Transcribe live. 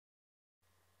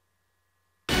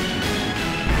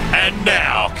And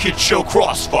now, Kid Show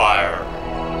Crossfire.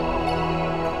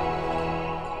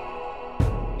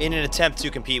 In an attempt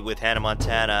to compete with Hannah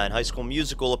Montana and High School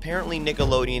Musical, apparently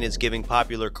Nickelodeon is giving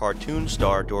popular cartoon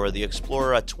star Dora the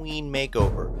Explorer a tween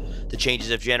makeover. The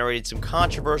changes have generated some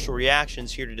controversial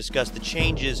reactions. Here to discuss the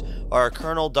changes are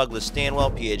Colonel Douglas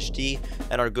Stanwell, PhD,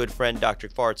 and our good friend Dr.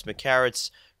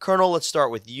 McCarrots. Colonel, let's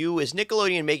start with you. Is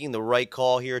Nickelodeon making the right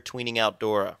call here, tweening out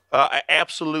Dora?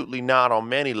 Absolutely not on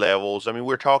many levels. I mean,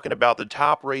 we're talking about the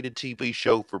top-rated TV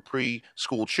show for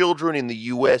preschool children in the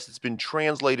U.S. It's been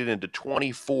translated into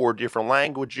 24 different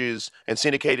languages and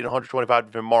syndicated in 125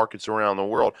 different markets around the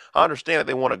world. I understand that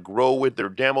they want to grow with their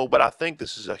demo, but I think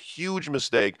this is a huge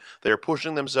mistake. They're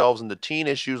pushing themselves into teen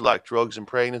issues like drugs and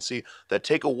pregnancy that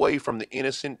take away from the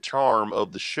innocent charm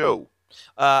of the show.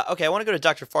 Okay, I want to go to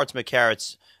Dr.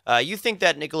 McCarrots. You think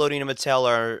that Nickelodeon and Mattel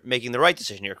are making the right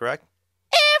decision here, correct?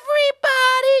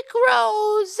 Everybody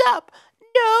grows up.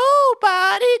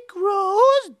 Nobody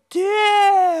grows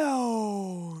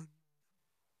down.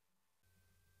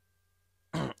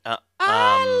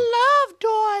 I love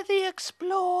Dora the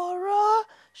Explorer.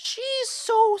 She's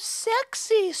so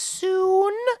sexy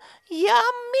soon. Yummy.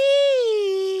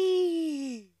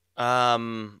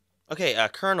 Okay,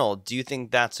 Colonel, do you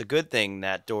think that's a good thing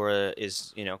that Dora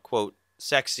is, quote,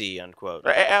 sexy, unquote?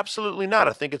 Absolutely not.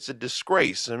 I think it's a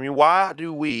disgrace. I mean, why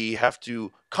do we have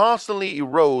to constantly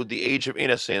erode the age of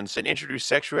innocence and introduce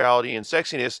sexuality and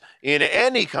sexiness in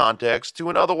any context to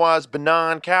an otherwise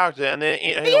benign character? And then,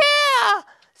 Yeah,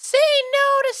 say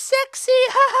no to sexy.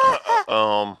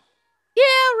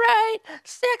 Yeah, right.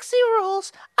 Sexy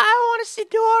rules. I want to see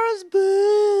Dora's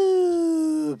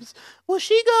boobs. Will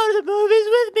she go to the movies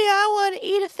with me? I want to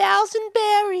eat 1,000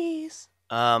 berries.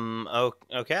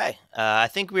 Okay. I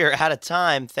think we are out of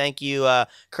time. Thank you,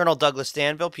 Colonel Douglas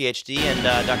Stanville, PhD, and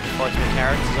Dr.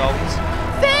 McCarrots, as always.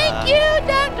 Thank you,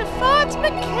 Dr.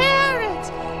 McCarrots,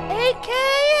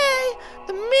 a.k.a.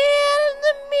 the man in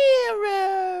the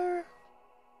mirror.